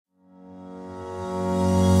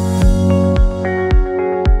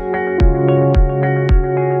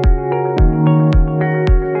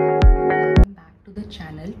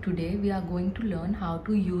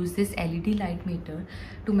to use this LED light meter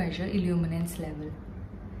to measure illuminance level.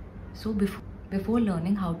 So before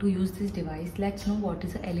learning how to use this device, let's know what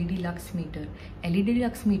is a LED lux meter. LED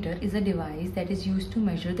lux meter is a device that is used to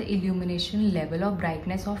measure the illumination level or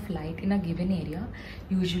brightness of light in a given area,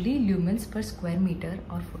 usually lumens per square meter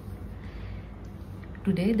or foot.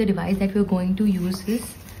 Today the device that we're going to use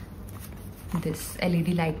is this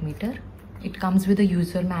LED light meter. It comes with a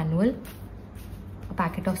user manual, a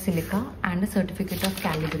packet of silica and a certificate of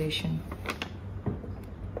calibration.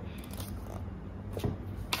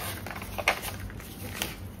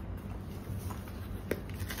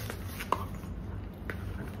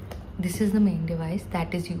 This is the main device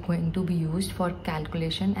that is going to be used for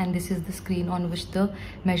calculation, and this is the screen on which the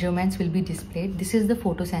measurements will be displayed. This is the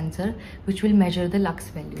photo sensor which will measure the lux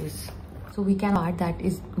values. So we can part that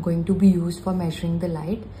is going to be used for measuring the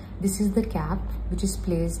light. This is the cap which is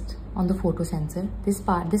placed on the photo sensor. This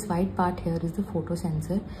white part here is the photo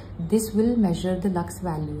sensor. This will measure the lux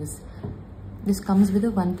values. This comes with a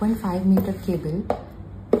 1.5 meter cable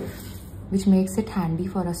which makes it handy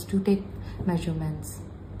for us to take measurements.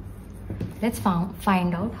 Let's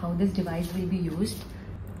find out how this device will be used.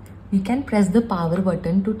 We can press the power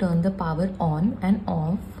button to turn the power on and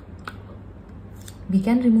off. We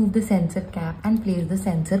can remove the sensor cap and place the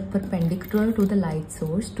sensor perpendicular to the light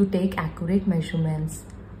source to take accurate measurements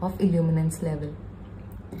of illuminance level.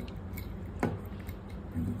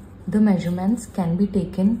 The measurements can be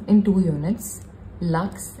taken in 2 units,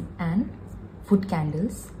 lux and foot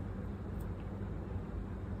candles.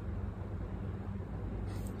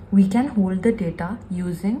 We can hold the data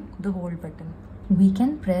using the hold button. We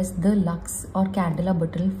can press the lux or candela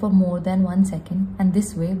button for more than 1 second, and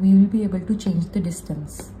this way we will be able to change the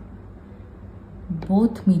distance.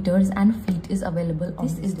 Both meters and feet is available on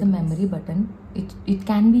this is the memory button. It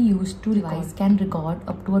can be used to device can record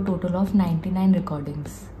up to a total of 99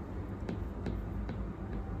 recordings.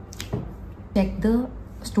 Check the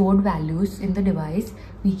stored values in the device.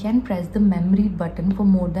 We can press the memory button for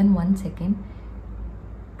more than 1 second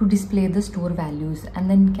to display the store values, and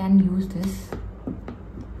then can use this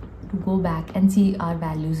to go back and see our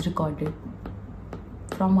values recorded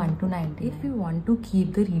from 1 to 90. If we want to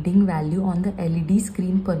keep the reading value on the LED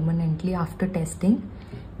screen permanently after testing,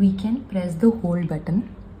 we can press the hold button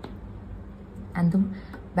and the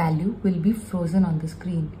value will be frozen on the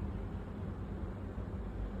screen.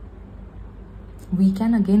 We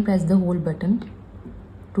can again press the hold button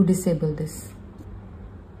to disable this.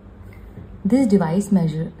 This device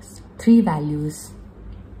measures 3 values,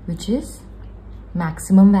 which is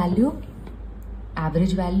maximum value,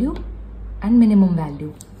 average value and minimum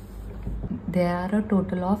value. There are a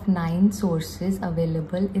total of 9 sources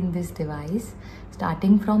available in this device,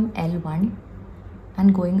 starting from L1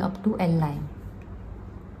 and going up to L9.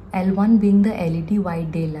 L1 being the LED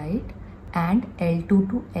white daylight, and L2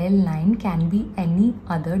 to L9 can be any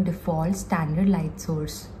other default standard light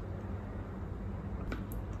source.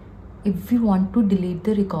 If we want to delete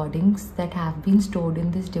the recordings that have been stored in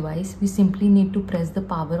this device, we simply need to press the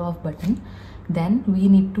power off button. Then we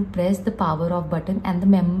need to press the power off button and the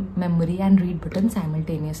memory and read button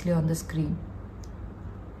simultaneously on the screen.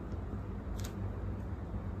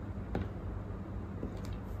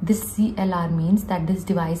 This CLR means that this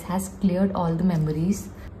device has cleared all the memories.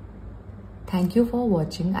 Thank you for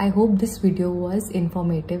watching. I hope this video was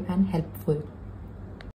informative and helpful.